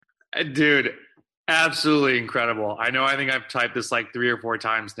Dude, absolutely incredible. I think I've typed this like 3 or 4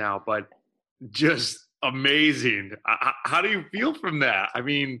 times now, but just amazing. How do you feel from that? I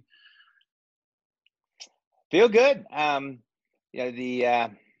mean, Feel good. The I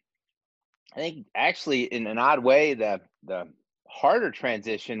think actually in an odd way, the harder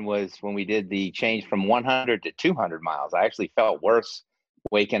transition was when we did the change from 100 to 200 miles. I actually felt worse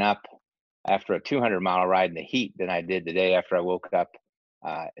waking up after a 200-mile ride in the heat than I did the day after I woke up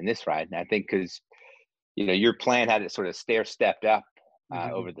in this ride. And I think because your plan had it sort of stair stepped up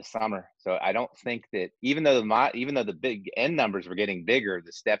over mhm. the summer, so I don't think that even though the big end numbers were getting bigger,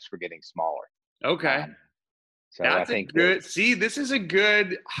 the steps were getting smaller. Okay. Um, so I That's a think that good, see, this is a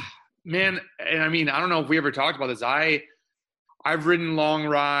good, man. And I mean, I don't know if we ever talked about this. I've ridden long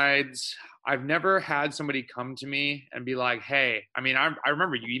rides. I've never had somebody come to me and be like, "Hey," I mean, I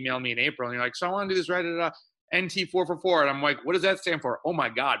remember you emailed me in April and you're like, "So I want to do this ride at NT 444," and I'm like, "What does that stand for?" Oh my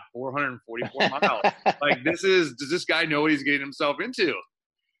God, 444 miles. Like, does this guy know what he's getting himself into?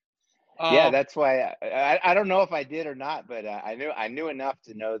 Yeah, Um, that's why I don't know if I did or not, but I knew enough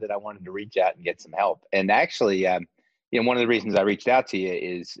to know that I wanted to reach out and get some help. And actually, one of the reasons I reached out to you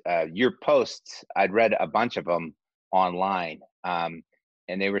is your posts. I'd read a bunch of them online, and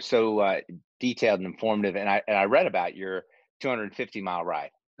they were so detailed and informative. And I read about your 250-mile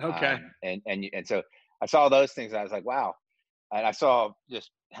ride, okay. and so I saw those things. And I was like, wow. And I saw just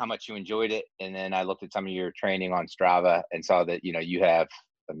how much you enjoyed it. And then I looked at some of your training on Strava and saw that you have,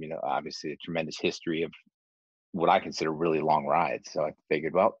 obviously a tremendous history of what I consider really long rides. So I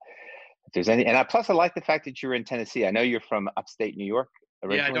figured, well, if there's any, and plus I like the fact that you're in Tennessee. I know you're from upstate New York Yeah,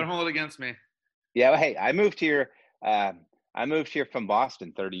 don't originally. hold it against me. Yeah, well, hey, I moved here. I moved here from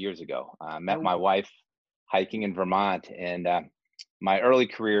Boston 30 years ago. I met my Oh, wife hiking in Vermont, and my early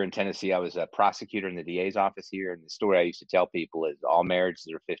career in Tennessee, I was a prosecutor in the DA's office here. And the story I used to tell people is all marriages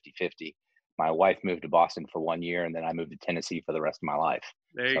are 50-50. My wife moved to Boston for 1 year, and then I moved to Tennessee for the rest of my life.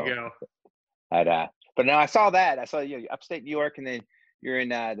 there you So go. I'd, but now I saw that. I saw you upstate New York, and then you're in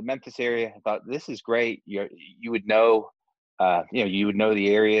the Memphis area. I thought this is great. You would know, you would know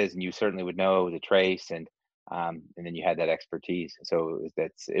the areas, and you certainly would know the trace, and then you had that expertise. So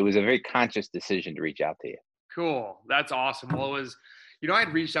it was a very conscious decision to reach out to you. Cool. That's awesome. Well, it was,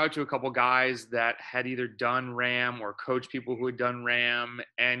 I'd reached out to a couple guys that had either done RAM or coached people who had done RAM.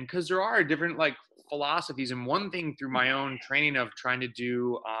 And because there are different like philosophies. And one thing through my own training of trying to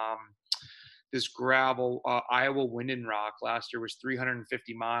do this gravel Iowa Wind and Rock last year was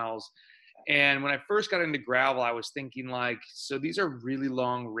 350 miles. And when I first got into gravel, I was thinking like, so these are really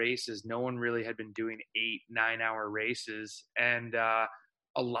long races. No one really had been doing 8, 9 hour races. And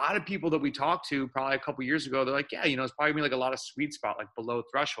a lot of people that we talked to probably a couple years ago, they're like, yeah, it's probably gonna be like a lot of sweet spot, like below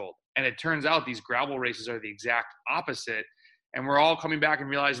threshold. And it turns out these gravel races are the exact opposite. And we're all coming back and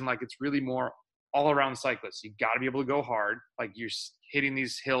realizing like it's really more all around cyclists. You got to be able to go hard. Like you're hitting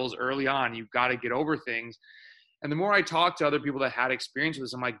these hills early on. You've got to get over things. And the more I talk to other people that had experience with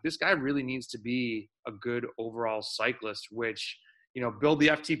this, I'm like, this guy really needs to be a good overall cyclist, which, build the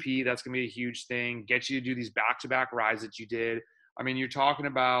FTP. That's going to be a huge thing. Get you to do these back to back rides that you did. I mean, you're talking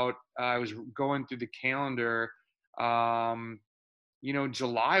about, I was going through the calendar. July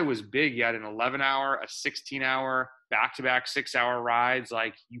was big. You had an 11-hour, a 16-hour, back to back 6-hour rides.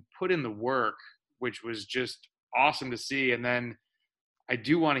 Like you put in the work, which was just awesome to see. And then I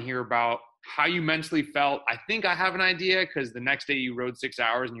do want to hear about how you mentally felt. I think I have an idea because the next day you rode 6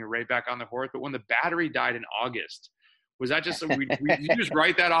 hours and you're right back on the horse. But when the battery died in August, was that just you just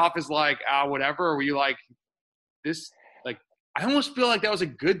write that off as like whatever? Or were you like this? Like I almost feel like that was a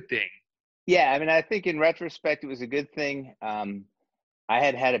good thing. Yeah, I mean, I think in retrospect, it was a good thing. I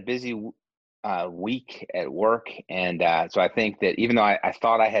had a busy week at work, and so I think that even though I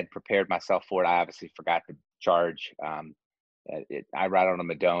thought I had prepared myself for it, I obviously forgot to charge. I ride on a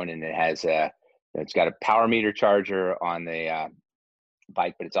Madone, and it's got a power meter charger on the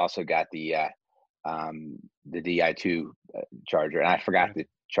bike, but it's also got the Di2 charger, and I forgot Yeah. to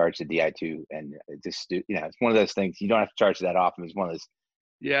charge the Di2, and it just it's one of those things you don't have to charge that often. It's one of those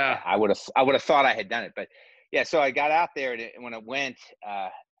Yeah. I would have thought I had done it, but yeah. So I got out there, and when I went,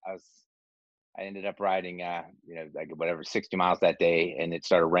 I was I ended up riding, like whatever 60 miles that day, and it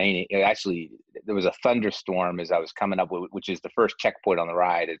started raining. Actually, there was a thunderstorm as I was coming up, which is the first checkpoint on the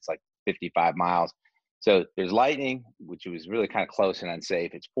ride. It's like 55 miles, so there's lightning, which was really kind of close and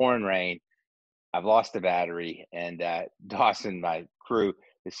unsafe. It's pouring rain. I've lost the battery, and Dawson, my crew,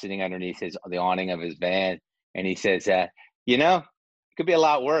 is sitting underneath the awning of his van, and he says, it could be a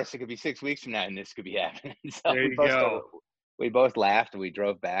lot worse. It could be 6 weeks from now, and this could be happening. So There we you both go. we both laughed, and we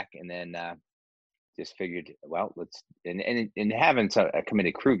drove back, and then just figured, well, let's, and having a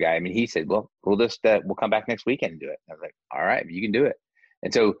committed crew guy, I mean, he said, well, we'll just, we'll come back next weekend and do it. I was like, all right, you can do it.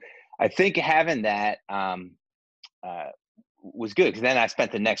 And so I think having that was good, because then I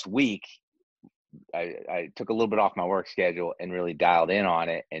spent the next week, I took a little bit off my work schedule and really dialed in on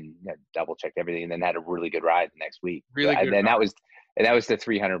it, and double checked everything, and then had a really good ride the next week. Really good. And that was the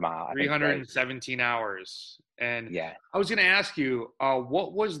 300 mile. 317 hours. And yeah, I was going to ask you,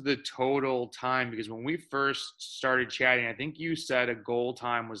 what was the total time? Because when we first started chatting, I think you said a goal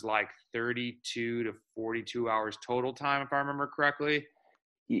time was like 32 to 42 hours total time, if I remember correctly.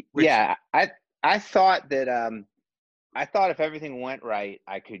 Yeah, I thought that I thought if everything went right,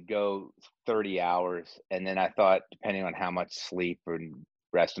 I could go 30 hours. And then I thought, depending on how much sleep and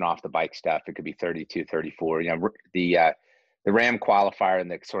resting off the bike stuff, it could be 32, 34. The Ram qualifier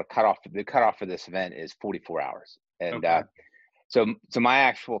and the sort of cutoff for this event is 44 hours. And okay. So my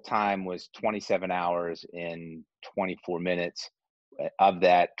actual time was 27 hours in 24 minutes. Of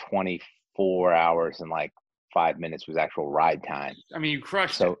that, 24 hours and like 5 minutes was actual ride time. I mean, you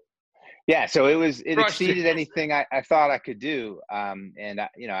crushed it. Yeah, so it exceeded anything I thought I could do, and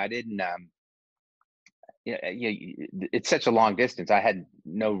I didn't. It's such a long distance. I had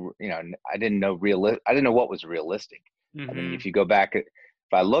no, I didn't know I didn't know what was realistic. Mm-hmm. I mean, if you go back, if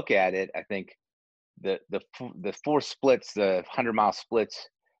I look at it, I think the 4 splits, the 100-mile splits,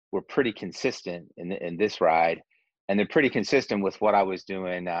 were pretty consistent in this ride, and they're pretty consistent with what I was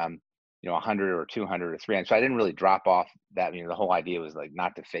doing. 100 or 200 or 300. So I didn't really drop off that. The whole idea was like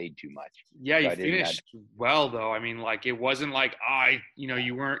not to fade too much. Yeah, so you finished well though. I mean, like it wasn't like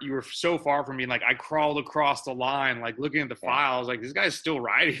you were so far from being like I crawled across the line. Like looking at the file, I was like, this guy's still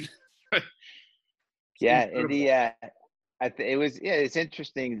riding. Yeah, and it's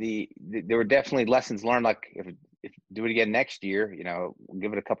interesting. There were definitely lessons learned. Like if do it again next year, we'll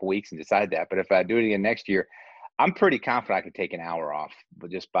give it a couple weeks and decide that. But if I do it again next year, I'm pretty confident I could take an hour off,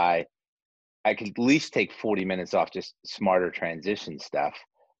 but I could at least take 40 minutes off, just smarter transition stuff.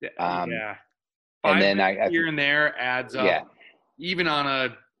 Yeah. 5 and then here and there adds up. Yeah. Even on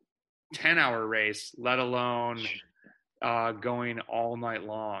a 10-hour race, let alone going all night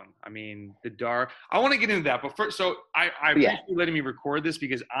long. I mean, I want to get into that, but first, so I appreciate you letting me record this,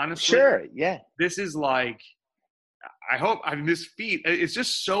 because honestly, sure, yeah, this is like, this feat, it's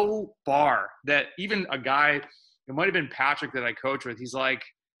just so far that even a guy, it might have been Patrick that I coach with, he's like,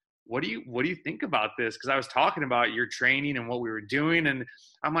 what do you think about this? Because I was talking about your training and what we were doing, and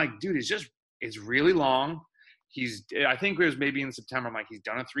I'm like, dude, it's really long. I think it was maybe in September, I'm like, he's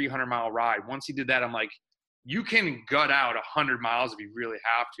done a 300-mile ride. Once he did that, I'm like, you can gut out 100 miles if you really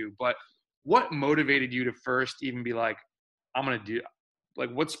have to. But what motivated you to first even be like, I'm going to do,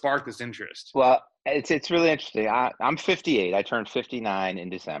 like, what sparked this interest? Well, it's really interesting. I'm 58. I turned 59 in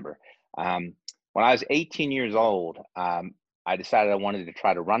December. When I was 18 years old, I decided I wanted to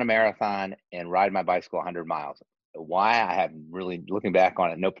try to run a marathon and ride my bicycle 100 miles. Why? I have really, looking back on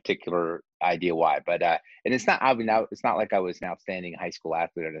it, no particular idea why. But and it's not. It's not like I was an outstanding high school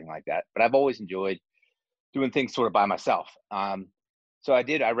athlete or anything like that. But I've always enjoyed doing things sort of by myself. So I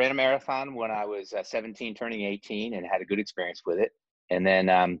did. I ran a marathon when I was 17, turning 18, and had a good experience with it. And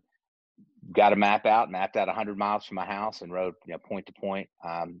then got a mapped out 100 miles from my house and rode point to point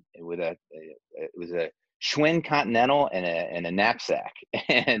with it was a Schwinn Continental and a knapsack,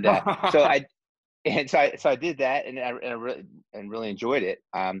 and so I did that, and I really enjoyed it.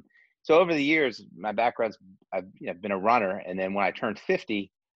 So over the years, my background's I've been a runner, and then when I turned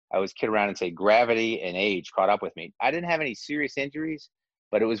 50, I always kid around and say gravity and age caught up with me. I didn't have any serious injuries,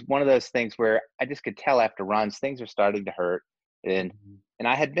 but it was one of those things where I just could tell after runs things are starting to hurt, and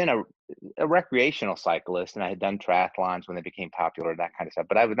I had been a recreational cyclist, and I had done triathlons when they became popular, that kind of stuff,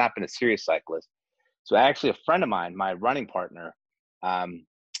 but I had not been a serious cyclist. So actually, a friend of mine, my running partner,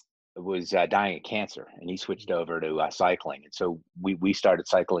 was dying of cancer, and he switched over to cycling. And so we started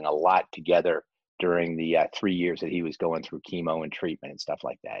cycling a lot together during the 3 years that he was going through chemo and treatment and stuff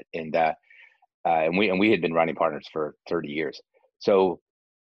like that. And we had been running partners for 30 years. So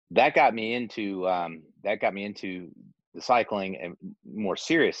that got me into the cycling and more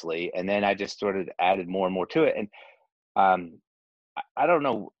seriously. And then I just sort of added more and more to it. And I don't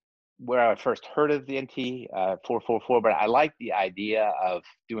know where I first heard of the NT 444, but I like the idea of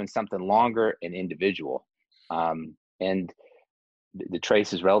doing something longer and individual. And the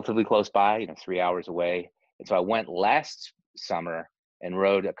trace is relatively close by, 3 hours away. And so I went last summer and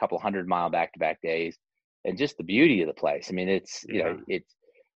rode a couple 100-mile back-to-back days, and just the beauty of the place. I mean, it's it's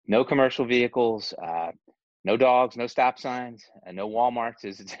no commercial vehicles, no dogs, no stop signs, and no Walmarts,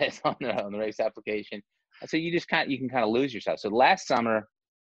 as it says on the race application. And so you can kind of lose yourself. So last summer,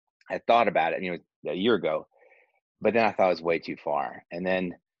 I thought about it, a year ago, but then I thought it was way too far. And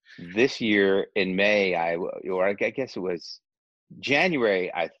then this year in May, or I guess it was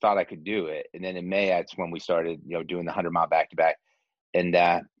January, I thought I could do it. And then in May, that's when we started, doing the 100-mile back to back. And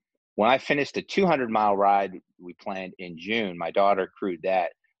when I finished the 200-mile ride we planned in June, my daughter crewed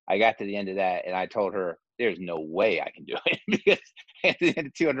that. I got to the end of that and I told her, there's no way I can do it because at the end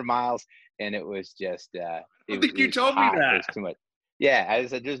of 200 miles, and it was just, I it think you was told me hot. It that. was too much. Yeah, I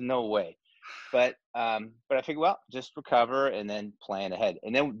said, there's no way. But I figured, well, just recover and then plan ahead.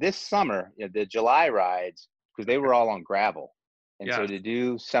 And then this summer, the July rides, because they were all on gravel, and so Yes. to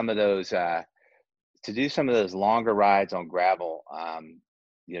do some of those longer rides on gravel, I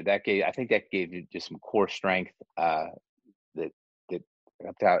think that gave you just some core strength that that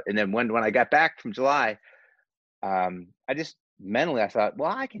helped out. And then when I got back from July, I just mentally I thought,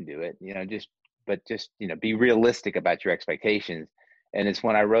 well, I can do it, just be realistic about your expectations. And it's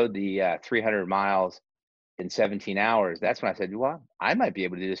when I rode the 300 miles in 17 hours, that's when I said, well, I might be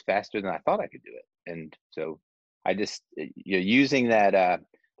able to do this faster than I thought I could do it. And so I just, using that,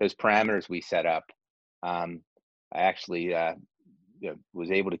 those parameters we set up, I actually, was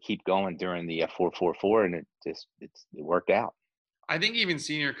able to keep going during the 444, and it worked out. I think even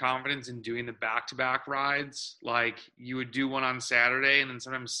seeing your confidence in doing the back-to-back rides, like you would do one on Saturday and then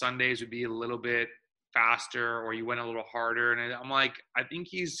sometimes Sundays would be a little bit faster or you went a little harder. And I'm like, I think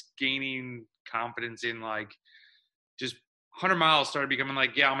he's gaining confidence in like just 100 miles started becoming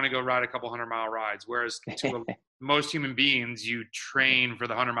like, yeah, I'm going to go ride a couple 100-mile rides. Whereas to most human beings, you train for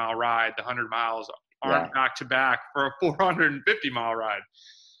the 100-mile ride. The 100 miles aren't back-to-back for a 450-mile ride.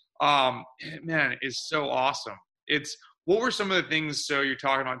 Man, it's so awesome. What were some of the things, so you're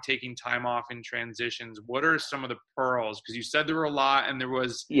talking about taking time off in transitions, what are some of the pearls? Because you said there were a lot and there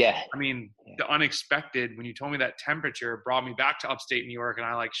was, the unexpected, when you told me that temperature brought me back to upstate New York and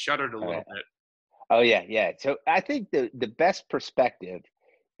I like shuddered a little bit. Oh yeah. Yeah. So I think the best perspective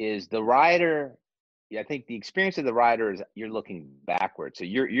is the rider. I think the experience of the rider is you're looking backwards. So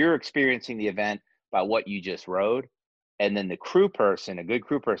you're experiencing the event by what you just rode. And then the crew person, a good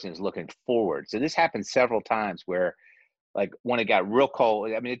crew person, is looking forward. So this happened several times where, like when it got real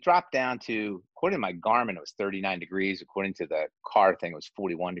cold, I mean, it dropped down to, according to my Garmin, it was 39 degrees. According to the car thing, it was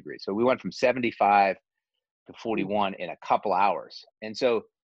 41 degrees. So we went from 75 to 41 in a couple hours. And so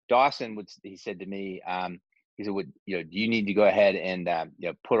Dawson he said to me, he said, do you need to go ahead and,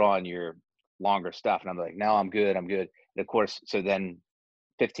 put on your longer stuff? And I'm like, no, I'm good. I'm good. And of course, so then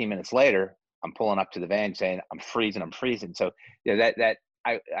 15 minutes later, I'm pulling up to the van saying, I'm freezing. So,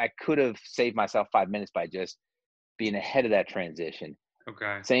 I could have saved myself 5 minutes by just being ahead of that transition.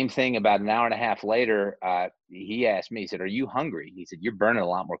 Okay. Same thing about an hour and a half later, he asked me, he said, are you hungry? He said, you're burning a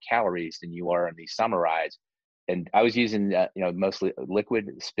lot more calories than you are in these summer rides. And I was using, mostly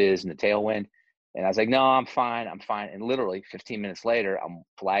liquid, Spiz and the Tailwind. And I was like, no, I'm fine. And literally 15 minutes later, I'm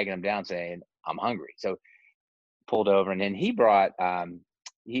flagging him down saying, I'm hungry. So pulled over, and then he brought,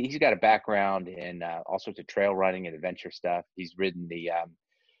 he's got a background in all sorts of trail running and adventure stuff. He's ridden the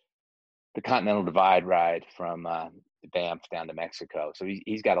Continental Divide ride from Banff down to Mexico. So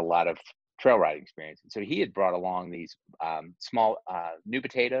he's got a lot of trail riding experience. And so he had brought along these small new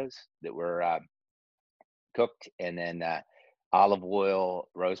potatoes that were cooked, and then olive oil,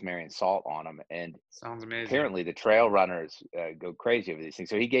 rosemary, and salt on them. And sounds amazing. Apparently the trail runners go crazy over these things.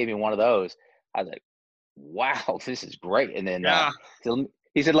 So he gave me one of those. I was like, wow, this is great. And then so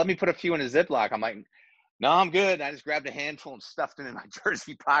he said, let me put a few in a Ziploc. I'm like, no, I'm good. And I just grabbed a handful and stuffed them in my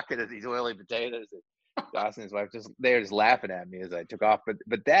jersey pocket of these oily potatoes. And Dawson and his wife they're just laughing at me as I took off.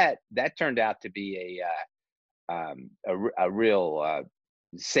 But that turned out to be a real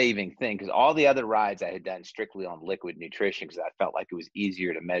saving thing, because all the other rides I had done strictly on liquid nutrition, because I felt like it was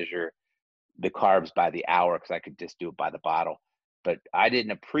easier to measure the carbs by the hour because I could just do it by the bottle. But I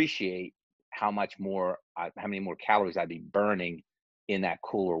didn't appreciate how many more calories I'd be burning in that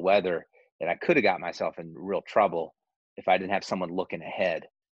cooler weather. And I could have got myself in real trouble if I didn't have someone looking ahead.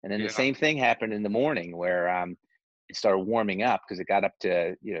 And then the same thing happened in the morning where it started warming up, because it got up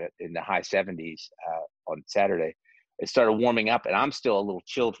to, in the high 70s on Saturday. It started warming up, and I'm still a little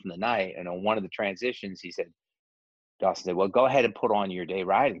chilled from the night. And on one of the transitions, Dawson said, well, go ahead and put on your day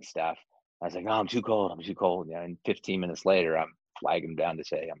riding stuff. I was like, no, I'm too cold. And 15 minutes later, I'm flagging him down to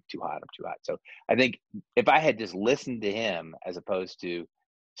say, I'm too hot. So I think if I had just listened to him, as opposed to,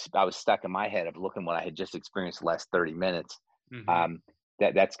 I was stuck in my head of looking what I had just experienced the last 30 minutes. Mm-hmm.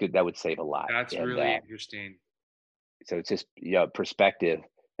 That's good. That would save a lot. That's really interesting. So it's just, perspective.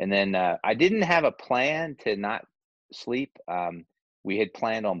 And then I didn't have a plan to not sleep. We had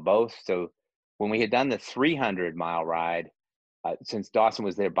planned on both. So when we had done the 300-mile ride, since Dawson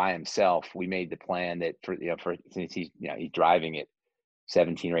was there by himself, we made the plan that for since he's driving it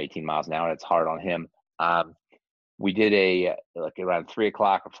 17 or 18 miles an hour, it's hard on him. We did like around 3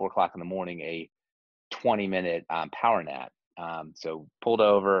 o'clock or 4 o'clock in the morning, a 20-minute power nap. So pulled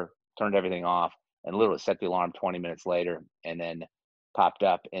over, turned everything off, and literally set the alarm 20 minutes later, and then popped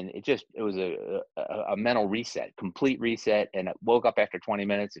up, and it was a mental reset, complete reset, and I woke up after 20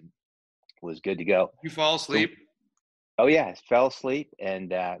 minutes and was good to go. You fall asleep? So, oh yeah, I fell asleep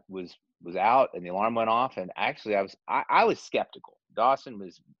and was out, and the alarm went off. And actually, I was skeptical. Dawson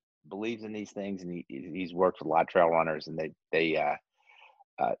believes in these things, and he's worked with a lot of trail runners, and they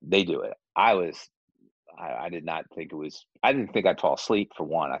do it. I did not think it was. I didn't think I'd fall asleep, for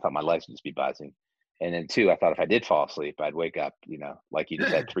one. I thought my legs would just be buzzing, and then two, I thought if I did fall asleep, I'd wake up, like you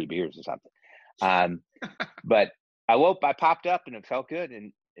just had 3 beers or something. But I popped up, and it felt good,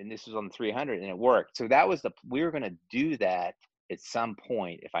 and this was on the 300, and it worked. So we were going to do that at some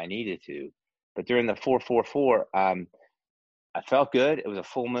point if I needed to, but during the 444, I felt good. It was a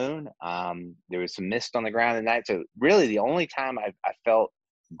full moon. There was some mist on the ground at night. So really the only time I felt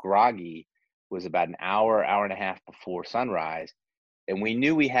groggy was about an hour and a half before sunrise. And we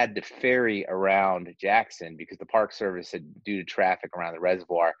knew we had to ferry around Jackson because the Park Service had, due to traffic around the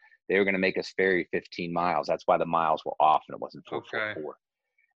reservoir, they were going to make us ferry 15 miles. That's why the miles were off and it wasn't 444. Okay.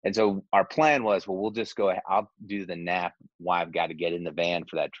 And so our plan was, well, we'll just go ahead. I'll do the nap while I've got to get in the van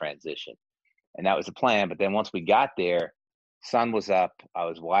for that transition. And that was the plan. But then once we got there, sun was up, I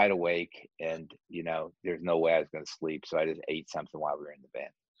was wide awake, and there's no way I was going to sleep. So I just ate something while we were in the van.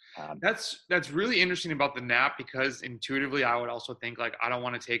 That's really interesting about the nap, because intuitively I would also think, like, I don't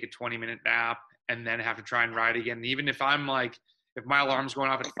want to take a 20-minute nap and then have to try and ride again. And even if I'm like, if my alarm's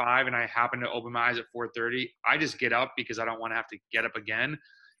going off at 5 and I happen to open my eyes at 4:30, I just get up because I don't want to have to get up again.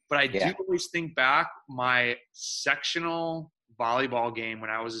 But I do always think back, my sectional volleyball game when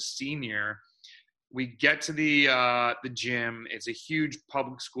I was a senior, we get to the gym. It's a huge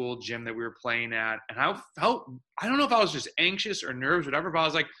public school gym that we were playing at. And I don't know if I was just anxious or nervous, whatever, but I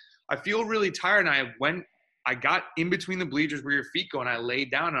was like, I feel really tired. And I got in between the bleachers where your feet go, and I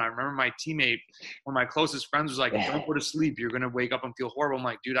laid down. And I remember my teammate, one of my closest friends, was like, don't go to sleep. You're going to wake up and feel horrible. I'm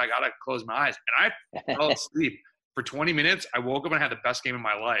like, dude, I got to close my eyes. And I fell asleep for 20 minutes. I woke up and I had the best game of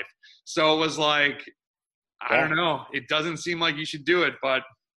my life. So it was like, I don't know. It doesn't seem like you should do it, but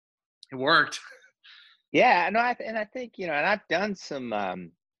it worked. Yeah, no, I think, and I've done some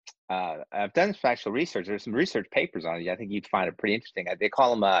actual research. There's some research papers on it. I think you'd find it pretty interesting. They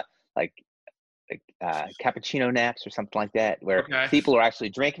call them like cappuccino naps or something like that, where people are actually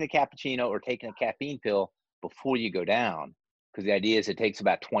drinking a cappuccino or taking a caffeine pill before you go down, because the idea is it takes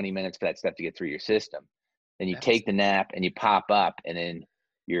about 20 minutes for that stuff to get through your system. Then you take the nap and you pop up, and then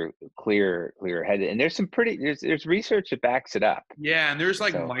you're clear headed. And there's there's research that backs it up. Yeah, and there's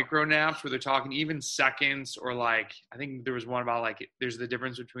like micro naps where they're talking even seconds, or like, I think there was one about like, there's the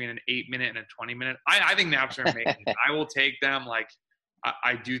difference between an 8-minute and a 20-minute. I think naps are amazing. I will take them. Like,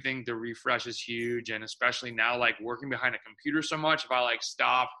 I do think the refresh is huge, and especially now, like working behind a computer so much, if I like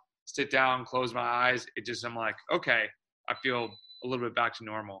stop, sit down, close my eyes, I'm like, okay, I feel a little bit back to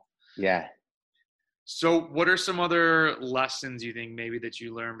normal. Yeah. So what are some other lessons you think maybe that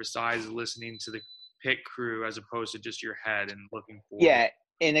you learned besides listening to the pit crew as opposed to just your head and looking forward? Yeah.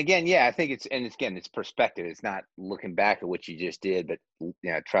 And again, I think it's perspective. It's not looking back at what you just did, but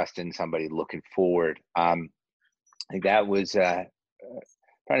trusting somebody looking forward. I think that was trying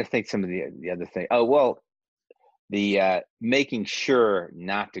to think some of the other thing. Oh, well, the making sure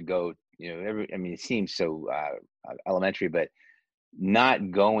not to go, it seems so elementary, but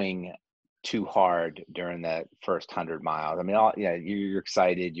not going too hard during the first 100 miles. I mean, you're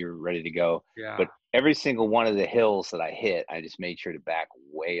excited, you're ready to go. Yeah. But every single one of the hills that I hit, I just made sure to back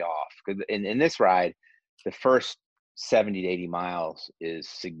way off. Because in this ride, the first 70 to 80 miles is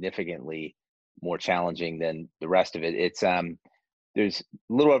significantly more challenging than the rest of it. It's there's a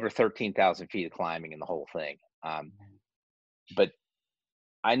little over 13,000 feet of climbing in the whole thing. But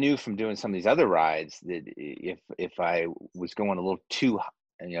I knew from doing some of these other rides that if I was going a little too,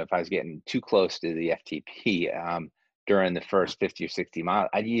 if I was getting too close to the FTP during the first 50 or 60 miles,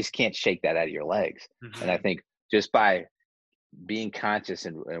 you just can't shake that out of your legs. Mm-hmm. And I think just by being conscious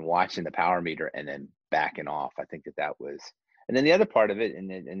and watching the power meter and then backing off, I think that was. And then the other part of it, and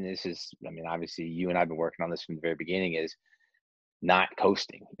this is, obviously you and I've been working on this from the very beginning, is not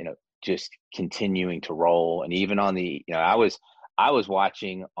coasting, just continuing to roll. And even on the, I was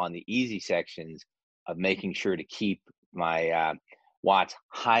watching on the easy sections of making sure to keep my watts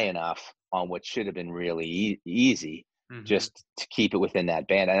high enough on what should have been really easy, mm-hmm. just to keep it within that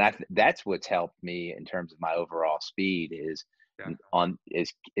band. And that's what's helped me in terms of my overall speed is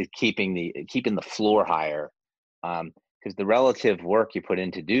is keeping the floor higher, because the relative work you put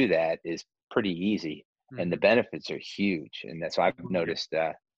in to do that is pretty easy, and the benefits are huge. And that's why I've noticed.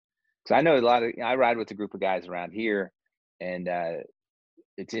 Because I know I ride with a group of guys around here, and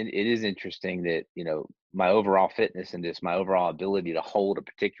it is interesting that my overall fitness and just my overall ability to hold a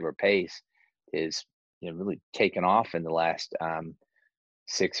particular pace is really taken off in the last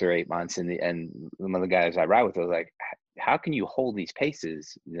 6 or 8 months. And one of the guys I ride with was like, how can you hold these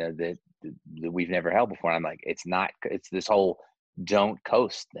paces that we've never held before? I'm like, it's this whole don't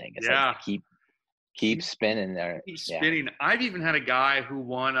coast thing. It's like keep spinning there. Keep spinning. I've even had a guy who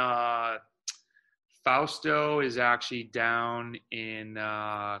won Fausto is actually down in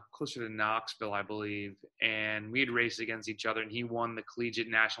closer to Knoxville, I believe. And we had raced against each other, and he won the Collegiate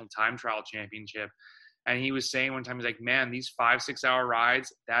National Time Trial Championship. And he was saying one time, he's like, man, these 5-6 hour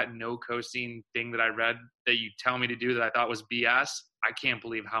rides, that no coasting thing that I read that you tell me to do that I thought was BS, I can't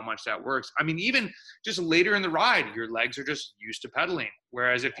believe how much that works. I mean, even just later in the ride, your legs are just used to pedaling.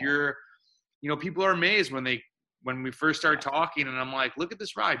 Whereas if you're, people are amazed when we first started talking, and I'm like, look at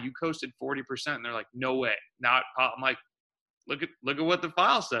this ride, you coasted 40%. And they're like, no way. I'm like, look at what the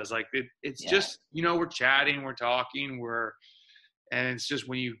file says. Like it's just, we're chatting, we're talking, and it's just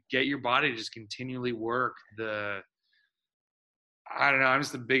when you get your body to just continually work I don't know. I'm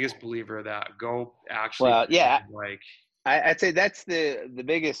just the biggest believer of that. Go actually. Well, yeah. I'd say that's the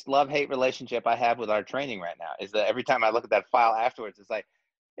biggest love-hate relationship I have with our training right now, is that every time I look at that file afterwards, it's like,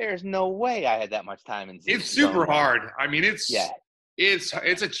 there's no way I had that much time in Z. It's super hard. I mean, it's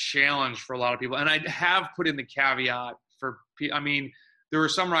a challenge for a lot of people. And I have put in the caveat there were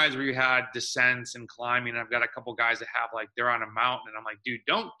some rides where you had descents and climbing. I've got a couple guys that have they're on a mountain, and I'm like, dude,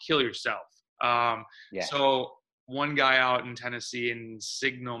 don't kill yourself. So one guy out in Tennessee in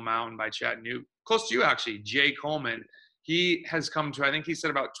Signal Mountain by Chattanooga, close to you actually, Jay Coleman, he has come to, I think he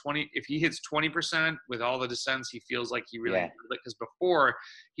said about 20, if he hits 20% with all the descents, he feels like he really did it, because before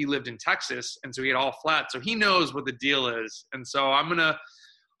he lived in Texas, and so he had all flat. So he knows what the deal is. And so I'm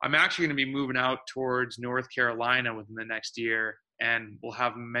actually going to be moving out towards North Carolina within the next year, and we'll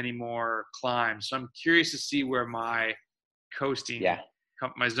have many more climbs. So I'm curious to see where my coasting,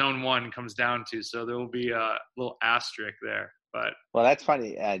 my zone 1 comes down to. So there will be a little asterisk there. But well, that's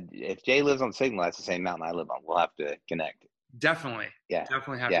funny. If Jay lives on Signal, that's the same mountain I live on. We'll have to connect. Definitely. Yeah.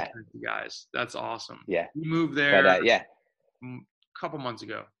 Definitely have to connect you guys. That's awesome. Yeah. We moved there a couple months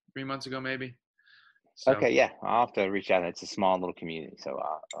ago, 3 months ago, maybe. So. Okay. Yeah. I'll have to reach out. It's a small little community, so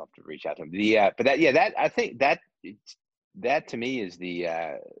I'll have to reach out to them. But I think that to me is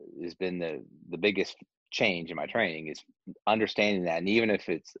has been the biggest change in my training, is understanding that. And even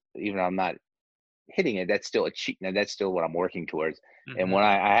I'm not hitting it, that's still that's still what I'm working towards. And when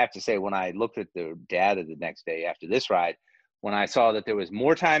I have to say, when I looked at the data the next day after this ride, when I saw that there was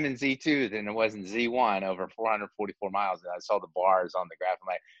more time in Z2 than there was in Z1 over 444 miles, and I saw the bars on the graph, I'm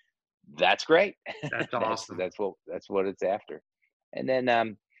like, that's great. That's awesome. that's what it's after. And then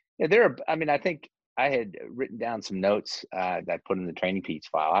I think I had written down some notes that I put in the Training Peaks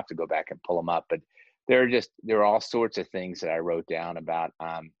file. I'll have to go back and pull them up, but there are all sorts of things that I wrote down about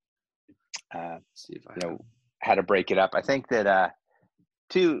see if how to break it up. I think that I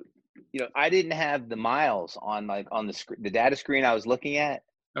didn't have the miles on the data screen I was looking at.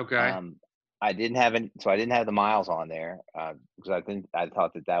 Okay. I didn't have the miles on there because I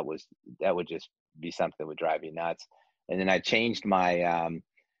thought that would just be something that would drive you nuts. And then I changed my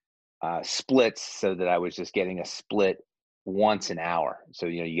splits so that I was just getting a split once an hour. So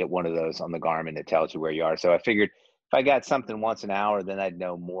you get one of those on the Garmin that tells you where you are. So I figured if I got something once an hour, then I'd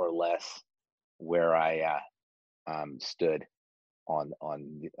know more or less where I stood on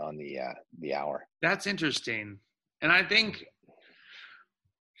the hour. That's interesting. And I think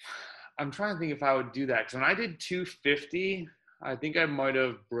I'm trying to think if I would do that, because when I did 250, I think I might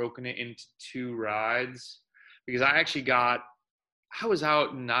have broken it into 2 rides, because I was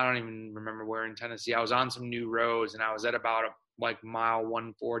out, and I don't even remember where in Tennessee. I was on some new roads, and I was at about mile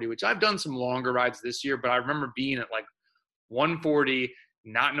 140, which I've done some longer rides this year, but I remember being at 140,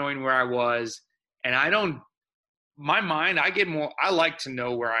 not knowing where I was. And I like to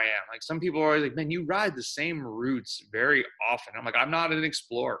know where I am. Some people are always like, man, you ride the same routes very often. I'm like, I'm not an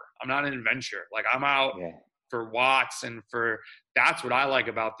explorer. I'm not an adventurer. I'm out for watts, and that's what I like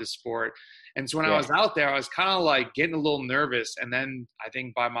about this sport. And so when I was out there, I was kind of getting a little nervous. And then I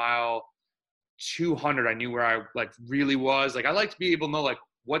think by mile 200, I knew where I really was. I like to be able to know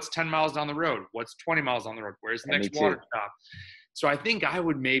what's 10 miles down the road, what's 20 miles down the road, where's the next water stop. So I think I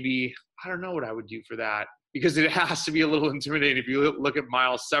would I don't know what I would do for that, because it has to be a little intimidating if you look at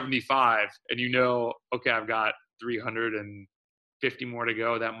mile 75 and okay, I've got 300 and 50 more to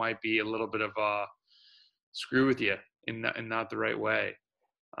go, that might be a little bit of a screw with you in not the right way.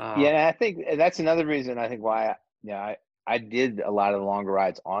 Yeah, and I think that's another reason I think why I did a lot of the longer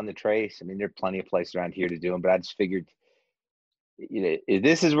rides on the trace. I mean, there are plenty of places around here to do them, but I just figured, if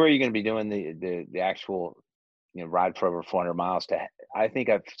this is where you're going to be doing the actual, ride for over 400 miles. I think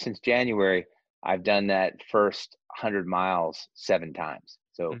since January I've done that first 100 miles 7 times.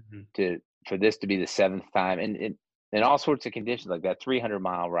 So for this to be the 7th time, and in all sorts of conditions, like that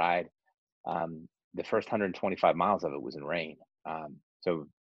 300-mile ride, the first 125 miles of it was in rain. So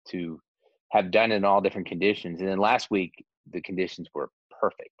to have done it in all different conditions, and then last week the conditions were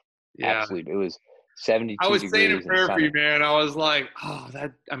perfect. Yeah, absolutely. It was 72 I was saying a degrees prayer and for you, sunny. man. I was like, oh,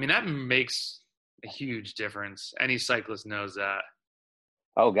 that makes a huge difference. Any cyclist knows that.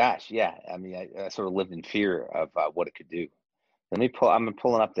 Oh gosh, yeah. I mean, I sort of lived in fear of what it could do. I'm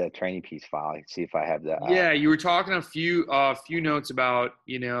pulling up the training piece file. See if I have the. Yeah, you were talking a few notes about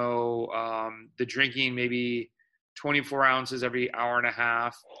the drinking maybe 24 ounces every hour and a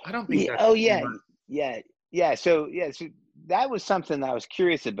half. I don't think Yeah. that's Oh too yeah. much. Yeah. Yeah. So that was something I was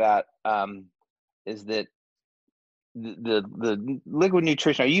curious about. Is that the liquid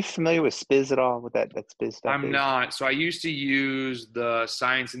nutrition? Are you familiar with Spiz at all? What that Spiz stuff I'm is? not. So I used to use the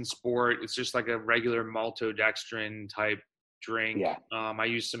Science in Sport. It's just like a regular maltodextrin type drink. Yeah. I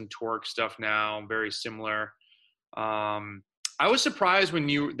use some Torque stuff now, very similar. Um, I was surprised when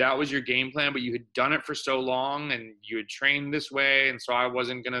that was your game plan, but you had done it for so long and you had trained this way, and so I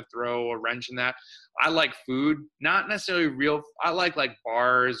wasn't gonna throw a wrench in that. I like food, not necessarily real. I like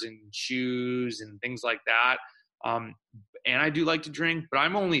bars and shoes and things like that. Um, and I do like to drink, but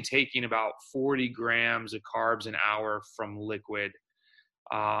I'm only taking about 40 grams of carbs an hour from liquid.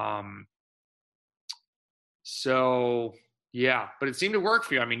 Um, so yeah, but it seemed to work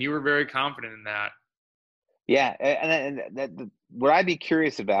for you. I mean, you were very confident in that. Yeah, what I'd be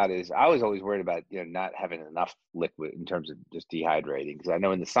curious about is I was always worried about not having enough liquid in terms of just dehydrating, because I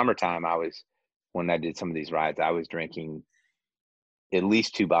know in the summertime when I did some of these rides I was drinking at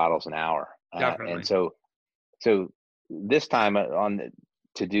least 2 bottles an hour, and Definitely. so this time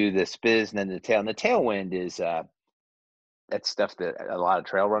to do the Spiz and then the tail, and the tailwind is that's stuff that a lot of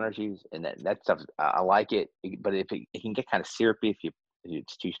trail runners use, and that stuff I like it, but if it can get kind of syrupy if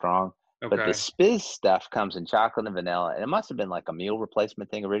it's too strong. But the Okay. Spiz stuff comes in chocolate and vanilla, and it must have been like a meal replacement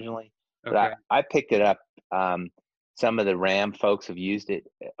thing originally. But Okay. I picked it up. Some of the Ram folks have used it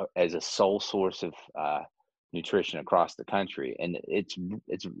as a sole source of nutrition across the country, and it's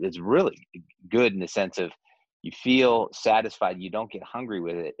really good in the sense of you feel satisfied, you don't get hungry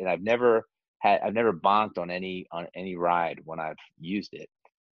with it, and I've never bonked on any ride when I've used it.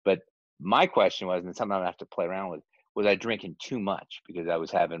 But my question was, and something I have to play around with, was I drinking too much? Because I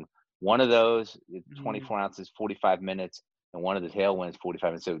was having one of those Mhm. 24 ounces, 45 minutes, and one of the tailwinds,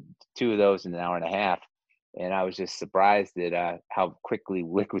 45 minutes. So 2 of those in an hour and a half. And I was just surprised at how quickly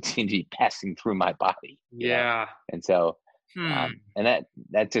liquid seemed to be passing through my body. Yeah. And so, Hmm. and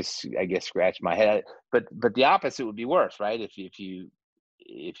that just, I guess, scratched my head. But the opposite would be worse, right? If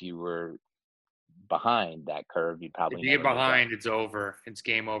you were behind that curve, you'd If probably you get never get done. behind, it's over. It's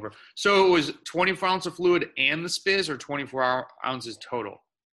game over. So it was 24 ounces of fluid and the Spiz, or 24 ounces total?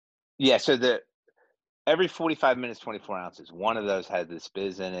 Yeah. So every 45 minutes, 24 ounces. One of those had the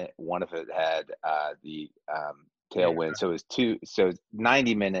Spiz in it. One of it had the Yeah. tailwind. So it was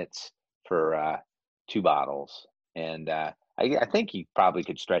 90 minutes for 2 bottles. And I think you probably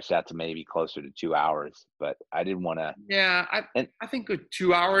could stretch that to maybe closer to 2 hours, but I didn't want to. Yeah. And I think with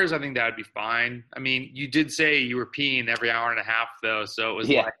 2 hours, I think that would be fine. I mean, you did say you were peeing every hour and a half, though. So it was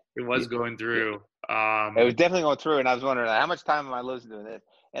yeah, like, it yeah, was going yeah, through. it was definitely going through. And I was wondering, how much time am I losing doing this?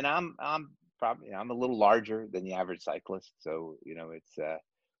 And I'm probably, I'm a little larger than the average cyclist. So, it's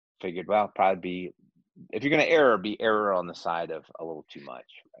figured, well, probably if you're going to be error on the side of a little too much,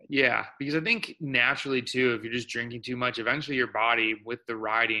 right? Yeah, because I think naturally too, if you're just drinking too much, eventually your body with the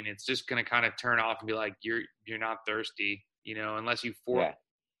riding, it's just gonna kind of turn off and be like, you're not thirsty, unless Yeah.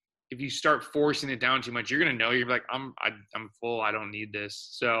 if you start forcing it down too much, you're gonna know you're like, I'm full, I don't need this.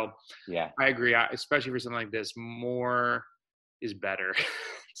 So Yeah. I agree, especially for something like this, more is better.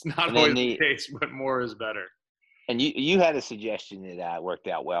 It's not And then always the case, but more is better. and you had a suggestion that worked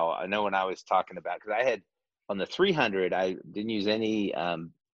out well. I know when I was talking about, because I had on the 300, I didn't use any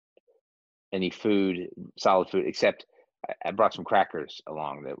food, solid food, except I brought some crackers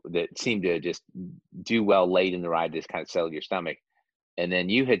along that seemed to just do well late in the ride, just kind of settle your stomach. And then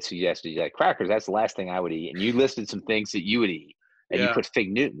you had suggested like crackers. That's the last thing I would eat. And you listed some things that you would eat, and you Yeah. put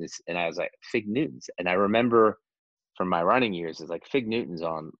fig Newtons. And I was like, fig Newtons. And I remember from my running years, it's like fig Newtons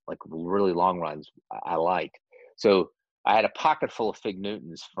on like really long runs. I liked. So I had a pocket full of Fig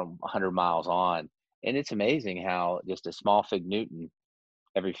Newtons from 100 miles on, and it's amazing how just a small Fig Newton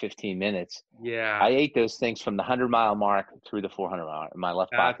every 15 minutes. Yeah, I ate those things from the 100-mile mark through the 400-mile in my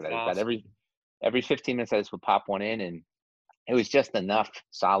left that's pocket. I just got awesome. every 15 minutes I just would pop one in, and it was just enough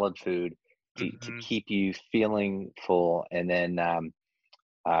solid food to Hmm. keep you feeling full. And then and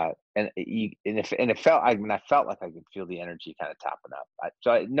it felt, I mean, I felt like I could feel the energy kind of topping up.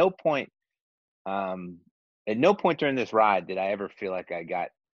 So um, at no point during this ride did I ever feel like I got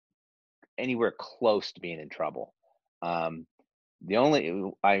anywhere close to being in trouble. Um, the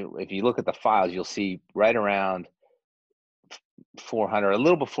only I if you look at the files, you'll see right around 400, a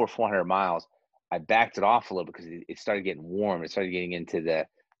little before 400 miles, I backed it off a little because it started getting warm. It started getting into the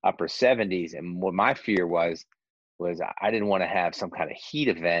upper 70s, and what my fear was I didn't want to have some kind of heat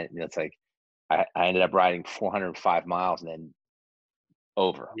event. And it's like I ended up riding 405 miles and then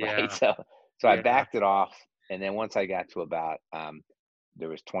over, right? Yeah, So I yeah. backed it off, and then once I got to about there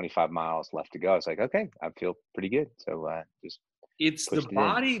was 25 miles left to go. I was like, okay, I feel pretty good. So just It's the pushed it in.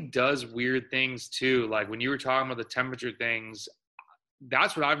 body does weird things too. Like when you were talking about the temperature things,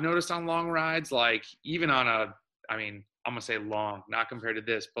 that's what I've noticed on long rides. Like even on a, I mean, I'm gonna say long, not compared to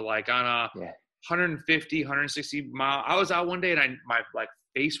this, but like on a Yeah, 150, 160 mile. I was out one day and my like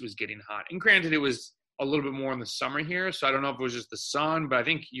face was getting hot. And granted, it was a little bit more in the summer here, so I don't know if it was just the sun, but I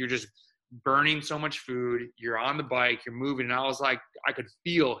think you're just burning so much food. You're on the bike, you're moving, and I was like, I could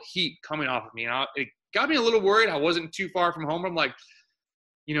feel heat coming off of me, and it got me a little worried. I wasn't too far from home. I'm like,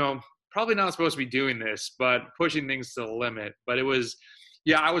 you know, probably not supposed to be doing this, but pushing things to the limit. But it was,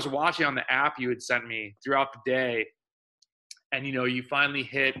 yeah, I was watching on the app you had sent me throughout the day, and you finally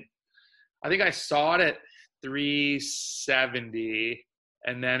hit. I think I saw it at 370,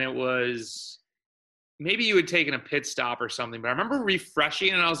 and then it was maybe you had taken a pit stop or something. But I remember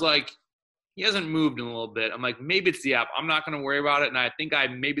refreshing, and I was like, he hasn't moved in a little bit. I'm like, maybe it's the app. I'm not going to worry about it. And I think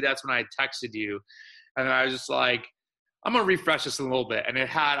maybe that's when I texted you, and then I was just like, I'm gonna refresh this a little bit. And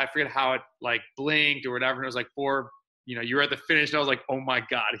I forget how it like blinked or whatever. And it was like you were at the finish, and I was like, oh my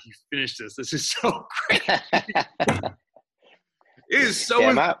God, he finished this. This is so great. It is so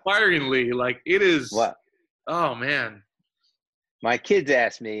yeah. inspiringly. Like it is, What oh man. my kids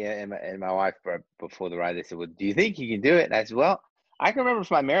asked me and my wife before the ride, they said, well, do you think you can do it? And I said, well, I can remember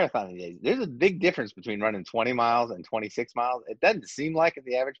from my marathoning days, there's a big difference between running 20 miles and 26 miles. It doesn't seem like it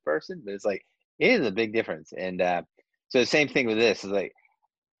the average person, but it's like, it is a big difference. And so the same thing with this is like,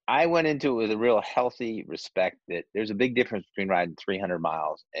 I went into it with a real healthy respect that there's a big difference between riding 300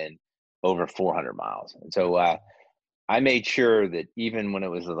 miles and over 400 miles. And so I made sure that even when it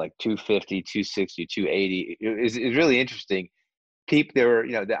was like 250, 260, 280, it was really interesting. People, there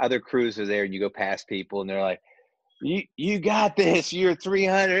were, the other crews are there, and you go past people and they're like, you got this, you're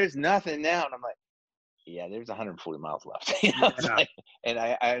 300, it's nothing now. And I'm like, yeah, there's 140 miles left. It's Yeah. like, and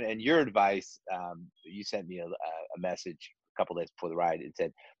and your advice, you sent me a message a couple days before the ride. It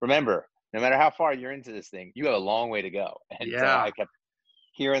said, remember, no matter how far you're into this thing, you have a long way to go. And so Yeah. I kept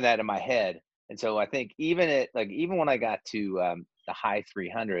hearing that in my head. And so I think even when I got to the high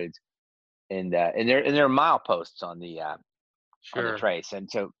 300s, and there are mile posts on the Sure. trace, and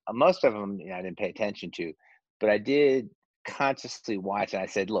so most of them, I didn't pay attention to, but I did consciously watch. And I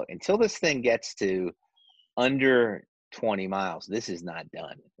said, look, until this thing gets to under 20 miles, this is not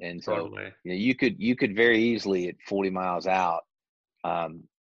done. And so Totally. you could very easily at 40 miles out um,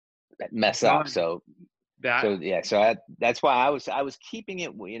 mess up. Done. So That yeah, that's why I was keeping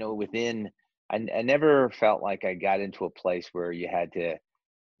it, within. I never felt like I got into a place where you had to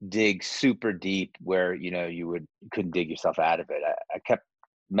dig super deep, where you couldn't dig yourself out of it. I kept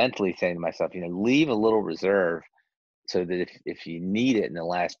mentally saying to myself, leave a little reserve, so that if you need it in the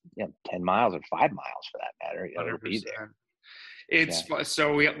last 10 miles or 5 miles for that matter, it'll be 100%. there. It's Yeah,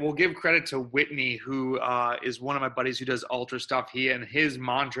 so we'll give credit to Whitney, who is one of my buddies who does ultra stuff. And his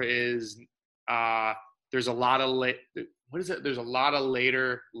mantra is, uh, "There's a lot of what is it? There's a lot of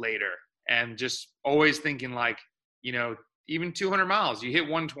later," and just always thinking like, even 200 miles, you hit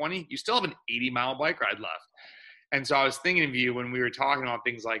 120, you still have an 80-mile bike ride left. And so I was thinking of you when we were talking about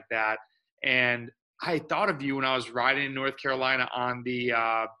things like that, and I thought of you when I was riding in North Carolina on the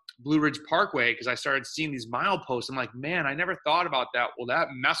Blue Ridge Parkway, because I started seeing these mile posts. I'm like, man, I never thought about that. Well, that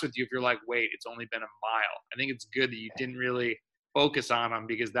mess with you if you're like, wait, it's only been a mile. I think it's good that you didn't really focus on them,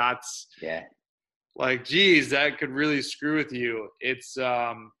 because that's yeah, like, geez, that could really screw with you. It's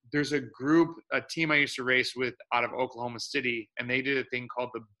there's a team I used to race with out of Oklahoma City, and they did a thing called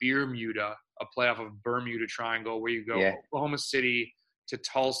the Bermuda, a playoff of Bermuda Triangle, where you go yeah. Oklahoma City to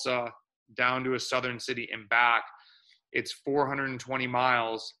Tulsa, down to a southern city and back. It's 420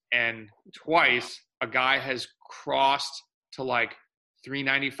 miles, and twice a guy has crossed to like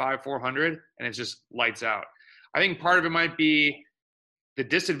 395, 400, and it's just lights out. I think part of it might be the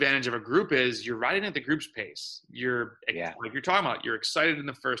disadvantage of a group is you're riding at the group's pace. Like you're talking about, you're excited in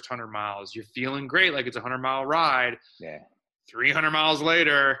the first 100 miles. You're feeling great like it's a 100-mile ride. Yeah. 300 miles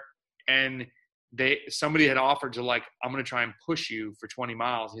later, and somebody had offered to like, I'm going to try and push you for 20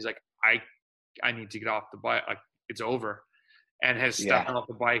 miles. He's like, I need to get off the bike. Like, it's over. And has stepped off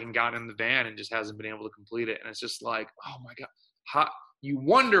the bike and gotten in the van and just hasn't been able to complete it. And it's just like, oh my God. You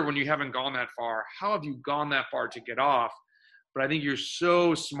wonder when you haven't gone that far, how have you gone that far to get off? But I think you're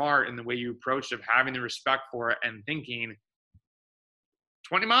so smart in the way you approached it, of having the respect for it and thinking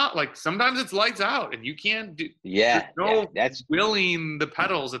 20 miles, like sometimes it's lights out and you can't do, that's willing the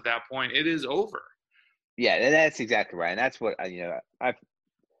pedals at that point. It is over. Yeah, that's exactly right. And that's what,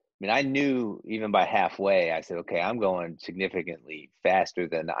 I knew even by halfway, I said, okay, I'm going significantly faster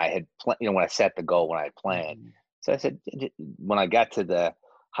than I had, when I set the goal, when I had planned. Mm-hmm. So I said, when I got to the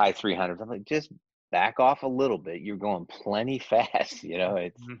high 300s, I'm like, just back off a little bit. You're going plenty fast,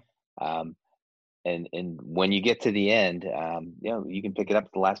 it's, and when you get to the end, you can pick it up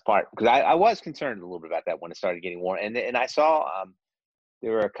at the last part. Because I was concerned a little bit about that when it started getting warm. And I saw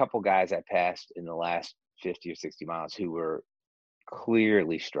there were a couple guys I passed in the last 50 or 60 miles who were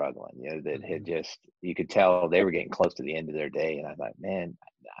clearly struggling, that had just, you could tell they were getting close to the end of their day. And I thought, man,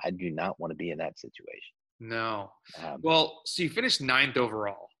 I do not want to be in that situation. No. Well, so you finished 9th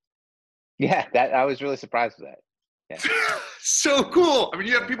overall. Yeah, that I was really surprised with that. Yeah. So cool. I mean,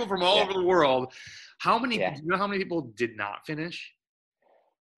 you have people from all over the world. Do you know how many people did not finish?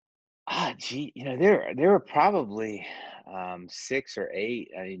 There were probably 6 or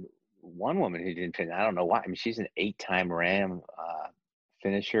 8. I mean, one woman who didn't finish, I don't know why. I mean, she's an 8-time Ram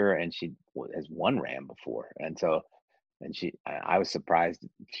finisher, and she has won Ram before. And so, I was surprised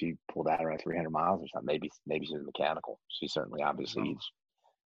she pulled out around 300 miles or something. Maybe she was mechanical. She certainly, obviously, is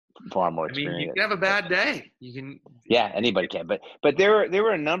far more experienced. You can have a bad day. You can. Yeah, anybody can. But there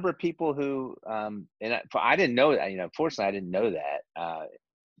were a number of people who, and I didn't know that. Fortunately, I didn't know that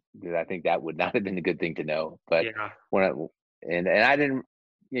because I think that would not have been a good thing to know. But when I didn't,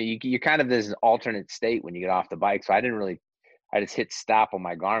 you're kind of this alternate state when you get off the bike. So I just hit stop on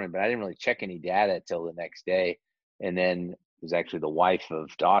my Garmin, but I didn't really check any data until the next day. And then it was actually the wife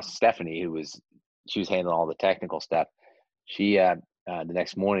of Dawson, Stephanie, she was handling all the technical stuff. She, the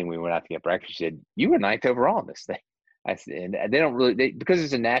next morning we went out to get breakfast. She said, "You were 9th overall in this thing." I said, and they don't really, because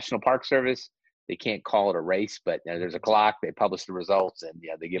it's a National Park Service, they can't call it a race, but there's a clock. They publish the results, and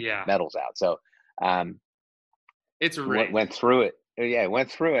they give medals out. So it's a race. Went through it. Yeah,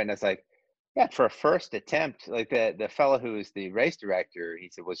 went through it, and it's like, for a first attempt, like the fellow who was the race director, he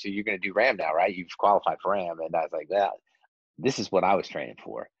said, "Well, so you're going to do Ram now, right? You've qualified for Ram." And I was like, "Well, this is what I was training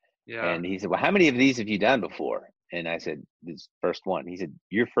for." Yeah. And he said, "Well, how many of these have you done before?" And I said, "This first one." He said,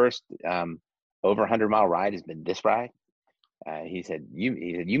 "Your first over 100-mile ride has been this ride?" He said,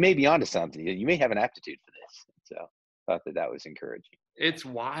 you may be onto something. You may have an aptitude for this. So I thought that was encouraging. It's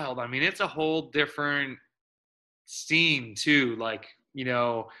wild. I mean, it's a whole different scene too. Like,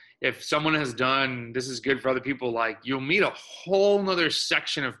 if someone has done, this is good for other people, like you'll meet a whole nother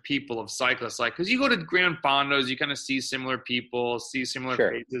section of people, of cyclists, like, cause you go to Grand Fondos, you kind of see similar people, see similar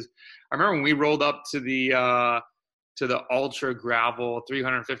faces. I remember when we rolled up to the ultra gravel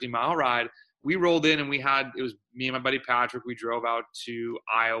 350-mile ride, we rolled in and it was me and my buddy Patrick. We drove out to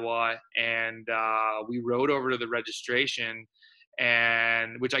Iowa and we rode over to the registration,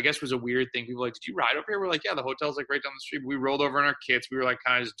 and which I guess was a weird thing. People were like, "Did you ride over here?" We're like, "Yeah, the hotel's like right down the street." But we rolled over in our kits. We were like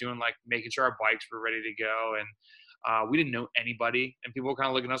kind of just doing like making sure our bikes were ready to go, and we didn't know anybody. And people were kind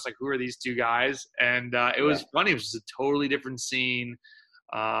of looking at us like, "Who are these two guys?" And it was funny. It was just a totally different scene.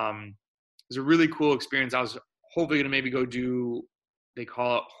 It was a really cool experience. I was hopefully going to maybe go do, they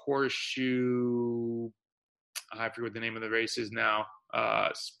call it Horseshoe, I forget what the name of the race is now,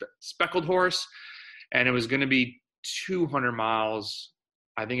 Speckled Horse. And it was going to be 200 miles.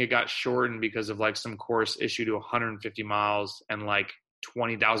 I think it got shortened because of like some course issue to 150 miles and like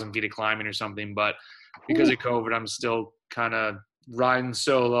 20,000 feet of climbing or something. But because of COVID, I'm still kind of riding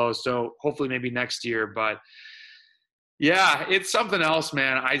solo. So hopefully maybe next year. But yeah, it's something else,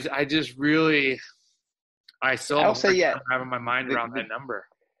 man. I just really, I still have in my mind around that number.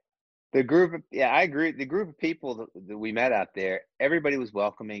 The group, I agree. The group of people that we met out there, everybody was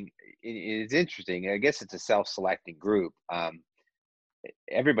welcoming. It's interesting. I guess it's a self-selecting group.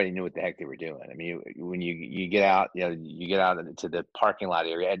 Everybody knew what the heck they were doing. I mean, when you get out, you get out into the parking lot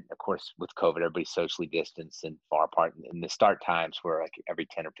area, and of course, with COVID, everybody's socially distanced and far apart. And the start times were like every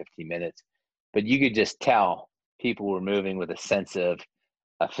 10 or 15 minutes. But you could just tell people were moving with a sense of,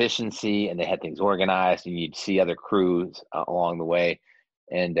 efficiency, and they had things organized, and you'd see other crews along the way.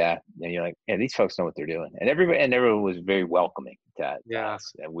 And you're like, yeah, these folks know what they're doing. And everyone was very welcoming to Yeah,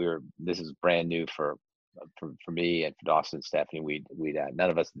 us. And this is brand new for me and for Dawson and Stephanie. We'd none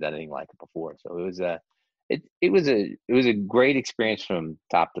of us had done anything like it before. So it was a great experience from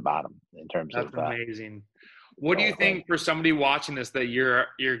top to bottom in terms that's of amazing. What do you thing. think for somebody watching this that you're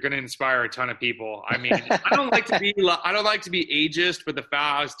going to inspire a ton of people? I mean, I don't like to be ageist, but the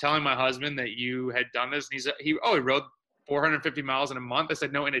fact I was telling my husband that you had done this, and he rode 450 miles in a month. I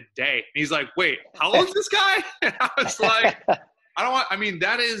said, no, in a day. And he's like, wait, how old is this guy? And I was like,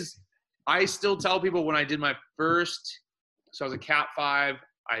 I still tell people when I did my first, so I was a Cat 5,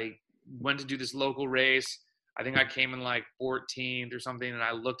 I went to do this local race. I think I came in like 14th or something, and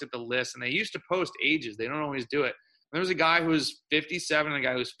I looked at the list, and they used to post ages. They don't always do it. And there was a guy who was 57 and a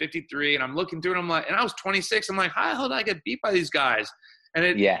guy who was 53, and I'm looking through it, and I was 26. I'm like, how the hell did I get beat by these guys? And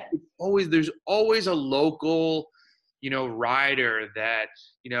there's always a local, rider that,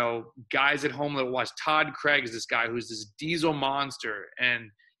 guys at home that watch. Todd Craig is this guy who's this diesel monster.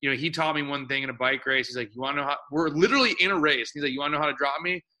 And, he taught me one thing in a bike race. He's like, you want to know how, we're literally in a race. He's like, you want to know how to drop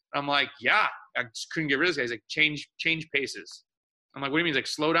me? And I'm like, yeah, I just couldn't get rid of this guy. He's like, change paces. I'm like, what do you mean? He's like,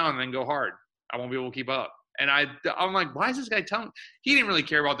 slow down and then go hard. I won't be able to keep up. And I'm like, why is this guy telling me? He didn't really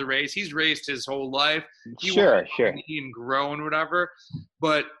care about the race. He's raced his whole life. He sure. And grow and whatever.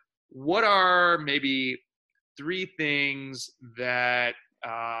 But what are maybe 3 things that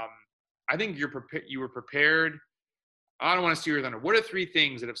I think you were prepared? I don't want to steer your thunder. What are 3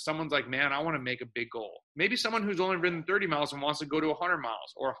 things that if someone's like, man, I want to make a big goal? Maybe someone who's only ridden 30 miles and wants to go to 100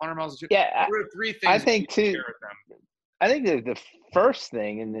 miles or 100 miles. Yeah, what are 3 things I think too. I think the first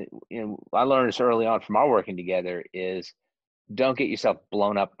thing, and I learned this early on from our working together, is don't get yourself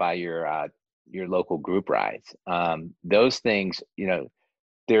blown up by your local group rides. Those things,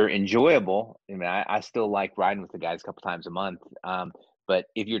 they're enjoyable. I mean, I still like riding with the guys a couple times a month. But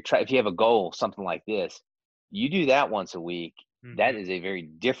if you have a goal, something like this, you do that once a week. Mm-hmm. That is a very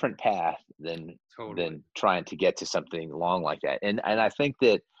different path than trying to get to something long like that. And I think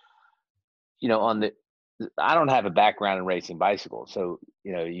that, I don't have a background in racing bicycles. So,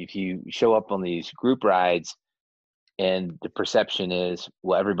 if you show up on these group rides and the perception is,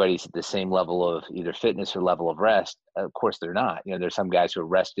 well, everybody's at the same level of either fitness or level of rest. Of course they're not. There's some guys who are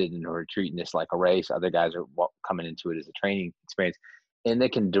rested and who are treating this like a race. Other guys are coming into it as a training experience, and they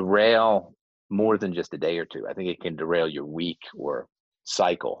can derail more than just a day or two. I think it can derail your week or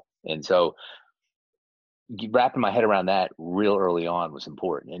cycle. And so wrapping my head around that real early on was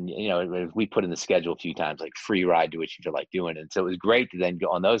important. And, we put in the schedule a few times, like free ride, do what you feel like doing. And so it was great to then go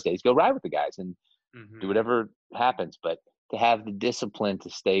on those days, go ride with the guys and do whatever happens, but to have the discipline to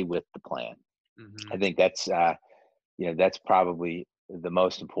stay with the plan. I think that's, that's probably the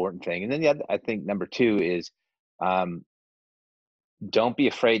most important thing. And then I think number 2 is, don't be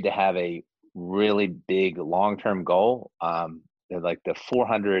afraid to have a really big long-term goal. Like the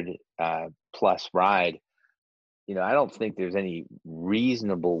 400 plus ride, I don't think there's any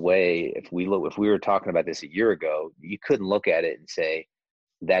reasonable way. If we were talking about this a year ago, you couldn't look at it and say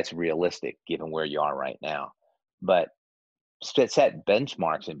that's realistic given where you are right now. But set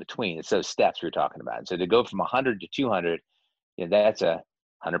benchmarks in between. It's those steps you're talking about. And so to go from 100 to 200, that's a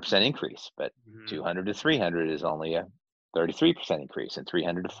 100% increase. But 200 to 300 is only a 33% increase, and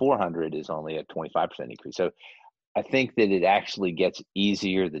 300 to 400 is only a 25% increase. So I think that it actually gets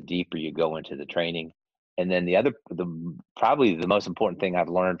easier the deeper you go into the training. And then probably the most important thing I've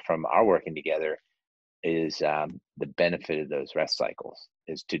learned from our working together is the benefit of those rest cycles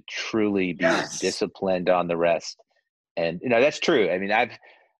is to truly be disciplined on the rest. And that's true. I mean,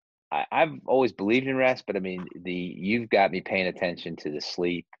 I've always believed in rest, but I mean, you've got me paying attention to the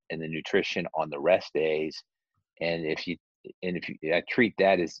sleep and the nutrition on the rest days. And if I treat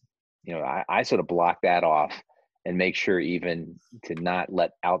that as, I sort of block that off and make sure even to not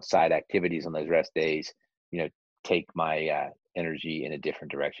let outside activities on those rest days, take my energy in a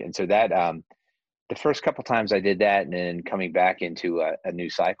different direction. And so that the first couple times I did that, and then coming back into a new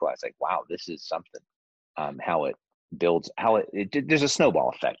cycle, I was like, wow, this is something. How it builds, there's a snowball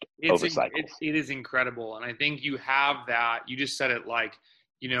effect over cycles. It is incredible. And I think you have that. You just said it like,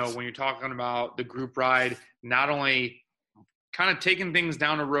 when you're talking about the group ride, not only kind of taking things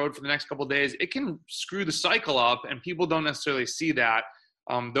down the road for the next couple of days, it can screw the cycle up, and people don't necessarily see that.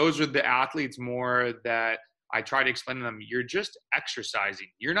 Those are the athletes more that I try to explain to them, you're just exercising.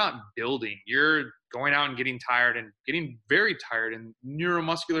 You're not building. You're going out and getting tired and getting very tired. And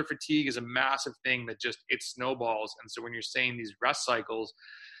neuromuscular fatigue is a massive thing that it snowballs. And so when you're saying these rest cycles,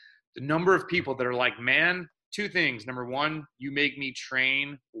 the number of people that are like, man, two things. Number one, you make me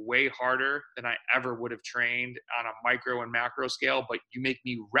train way harder than I ever would have trained on a micro and macro scale, but you make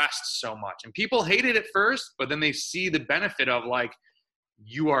me rest so much. And people hate it at first, but then they see the benefit of like,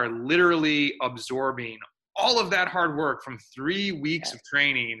 you are literally absorbing all of that hard work from 3 weeks of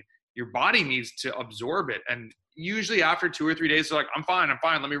training. Your body needs to absorb it. And usually after 2 or 3 days, they're like, I'm fine.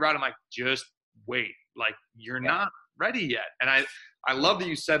 Let me ride. I'm like, just wait. Like, you're not ready yet. And I love that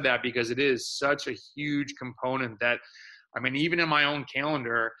you said that, because it is such a huge component that, I mean, even in my own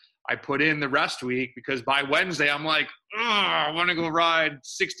calendar, I put in the rest week, because by Wednesday I'm like, I want to go ride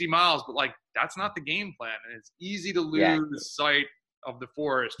 60 miles, but like, that's not the game plan. And it's easy to lose sight of the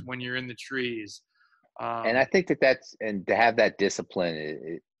forest when you're in the trees. And I think and to have that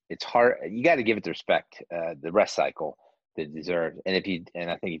discipline, it's hard. You got to give it the respect, the rest cycle that it deserves. And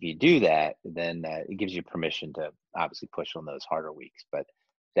I think if you do that, then it gives you permission to obviously push on those harder weeks. But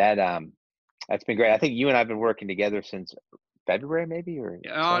that's been great. I think you and I've been working together since February, maybe, or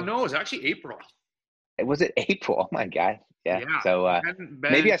no, it was actually April. Was it April? Oh my God. Yeah. So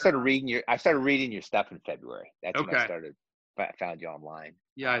maybe I started reading your stuff in February. That's when I found you online.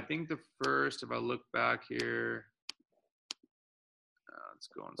 Yeah, I think the first, if I look back here, let's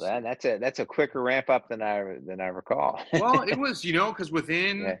go on. Well, that's a quicker ramp up than I recall. Well, it was, because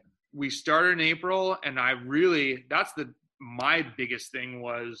we started in April, and my biggest thing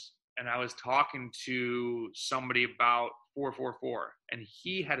was, and I was talking to somebody about 444, and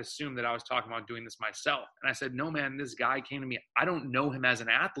he had assumed that I was talking about doing this myself. And I said, no, man, this guy came to me. I don't know him as an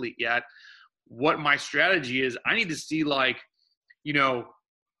athlete yet. What my strategy is, I need to see, like,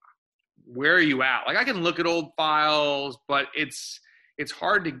 where are you at? Like, I can look at old files, but it's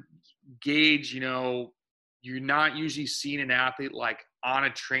hard to gauge, you're not usually seeing an athlete like on a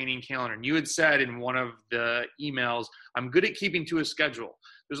training calendar. And you had said in one of the emails, I'm good at keeping to a schedule.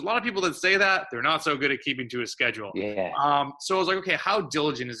 There's a lot of people that say that they're not so good at keeping to a schedule. Yeah. So I was like, okay, how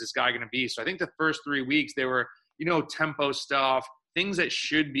diligent is this guy going to be? So I think the first 3 weeks they were, tempo stuff, things that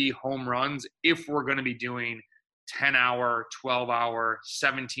should be home runs if we're going to be doing 10-hour, 12-hour,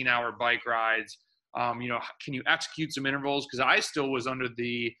 17-hour bike rides. Can you execute some intervals? Because I still was under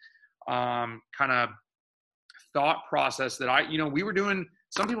the kind of thought process that we were doing.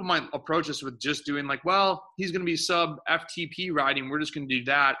 Some people might approach us with just doing like, well, he's going to be sub FTP riding, we're just going to do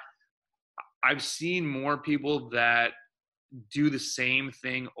that. I've seen more people that do the same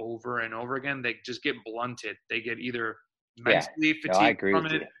thing over and over again. They just get blunted. They get either mentally fatigued from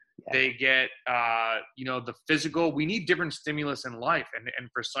it. They get, the physical. We need different stimulus in life. And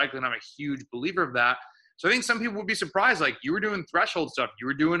for cycling, I'm a huge believer of that. So I think some people would be surprised. Like, you were doing threshold stuff. You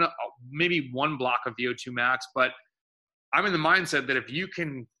were doing maybe one block of VO2 max. But I'm in the mindset that if you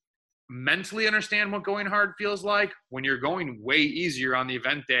can mentally understand what going hard feels like, when you're going way easier on the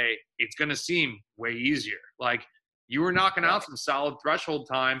event day, it's going to seem way easier. Like, you were knocking out some solid threshold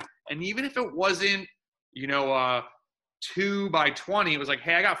time. And even if it wasn't, 2 by 20, it was like,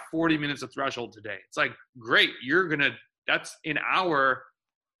 hey, I got 40 minutes of threshold today. It's like, great. That's an hour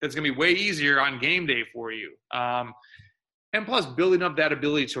that's going to be way easier on game day for you. And plus, building up that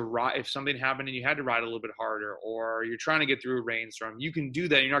ability to ride, if something happened and you had to ride a little bit harder, or you're trying to get through a rainstorm, you can do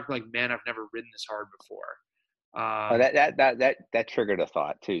that. You're not going to like, man, I've never ridden this hard before. That triggered a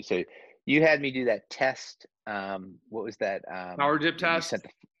thought too. So you had me do that test. What was that? Power dip test?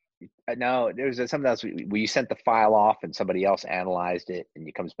 No, there was something else where you sent the file off and somebody else analyzed it, and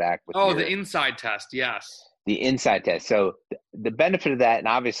it comes back with the inside test. Yes. The inside test. So the benefit of that, and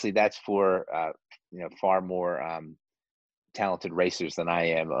obviously that's for, far more talented racers than I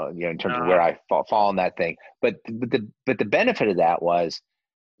am, in terms of where I fall in that thing. But the benefit of that was,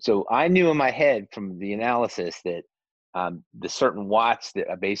 so I knew in my head from the analysis that the certain watts that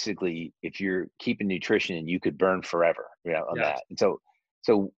basically, if you're keeping nutrition, you could burn forever, on that. And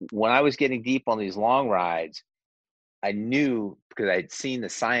so when I was getting deep on these long rides, I knew, because I had seen the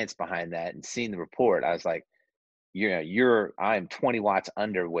science behind that and seen the report, I was like, I'm 20 watts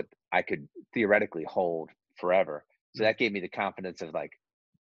under what I could theoretically hold forever. So that gave me the confidence of like,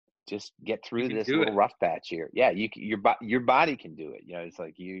 just get through this little rough patch here. Yeah, your body can do it. It's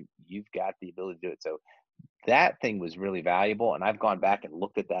like you've got the ability to do it. So that thing was really valuable, and I've gone back and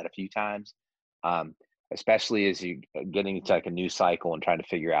looked at that a few times. Especially as you getting into like a new cycle and trying to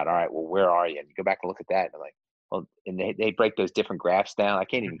figure out, all right, well, where are you? And you go back and look at that, and I'm like, well, and they break those different graphs down. I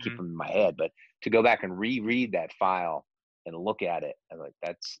can't even keep them in my head, but to go back and reread that file and look at it, I'm like,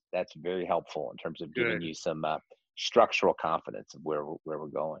 that's very helpful in terms of giving you some structural confidence of where we're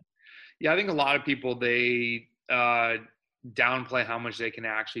going. Yeah, I think a lot of people, they downplay how much they can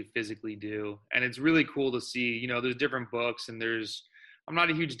actually physically do, and it's really cool to see. There's different books, and there's I'm not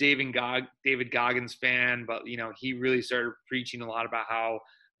a huge David Goggins fan, but he really started preaching a lot about how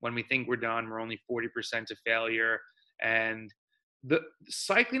when we think we're done, we're only 40% to failure. And the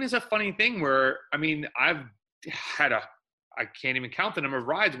cycling is a funny thing where, I've had I can't even count the number of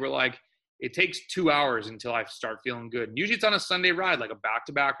rides where like it takes 2 hours until I start feeling good. And usually it's on a Sunday ride, like a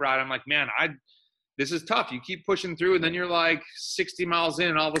back-to-back ride. I'm like, man, this is tough. You keep pushing through, and then you're like 60 miles in,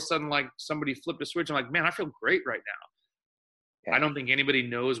 and all of a sudden, like somebody flipped a switch. I'm like, man, I feel great right now. Yeah. I don't think anybody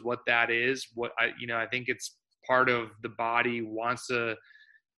knows what that is. I think it's part of the body wants to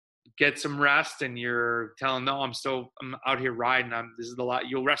get some rest, and you're telling, no, I'm out here riding. This is the lot.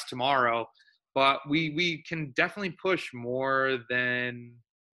 You'll rest tomorrow, but we can definitely push more than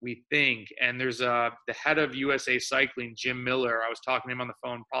we think. And there's the head of USA Cycling, Jim Miller. I was talking to him on the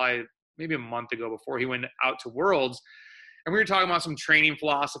phone probably maybe a month ago before he went out to Worlds. And we were talking about some training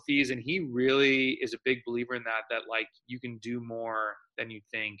philosophies, and he really is a big believer in that like you can do more than you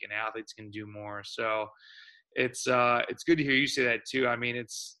think, and athletes can do more. So it's good to hear you say that too.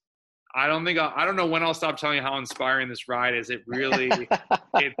 I don't know when I'll stop telling you how inspiring this ride is. It really,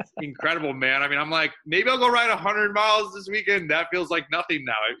 it's incredible, man. I'm like, maybe I'll go ride 100 miles this weekend. That feels like nothing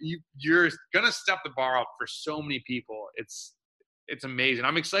now. You're going to step the bar up for so many people. It's amazing.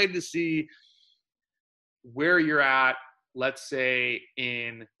 I'm excited to see where you're at, let's say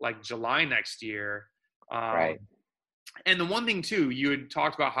in like July next year. Right. And the one thing too, you had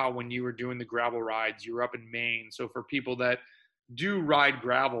talked about how when you were doing the gravel rides, you were up in Maine. So for people that do ride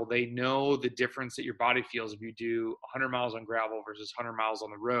gravel, they know the difference that your body feels if you do 100 miles on gravel versus 100 miles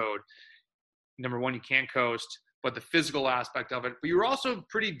on the road. Number one, you can't coast, but the physical aspect of it. But you're also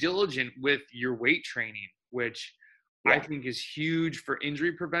pretty diligent with your weight training, which I think is huge for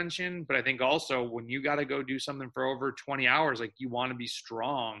injury prevention. But I think also when you got to go do something for over 20 hours, like you want to be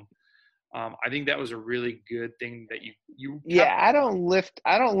strong. I think that was a really good thing that you. Yeah, I don't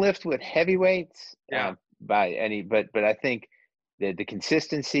lift with heavy weights. By any, but I think the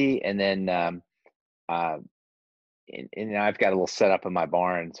consistency, and then and I've got a little setup in my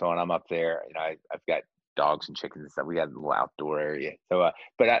barn. So when I'm up there, I've got dogs and chickens and stuff. We got a little outdoor area. So,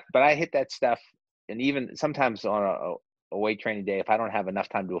 but I hit that stuff. And even sometimes on a weight training day, if I don't have enough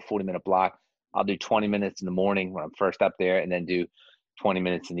time to do a 40-minute block, I'll do 20 minutes in the morning when I'm first up there, and then do 20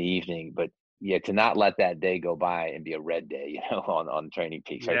 minutes in the evening. But yeah, to not let that day go by and be a red day, on Training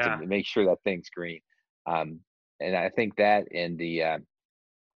Peaks, right? To make sure that thing's green. And I think that, and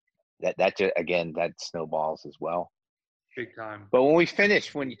that again, that snowballs as well. Big time. But when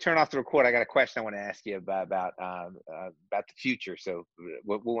you turn off the record, I got a question I want to ask you about the future. So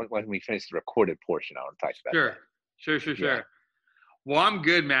when we finish the recorded portion, I want to talk about that. Sure. Yeah. Well, I'm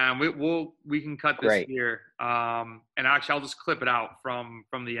good, man. We can cut this here. And actually, I'll just clip it out from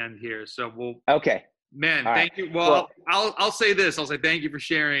the end here. So Okay. Man, thank you. Well, I'll say this. I'll say thank you for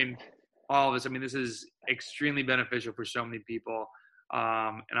sharing all of this. This is extremely beneficial for so many people.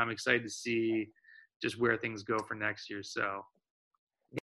 And I'm excited to see just where things go for next year. So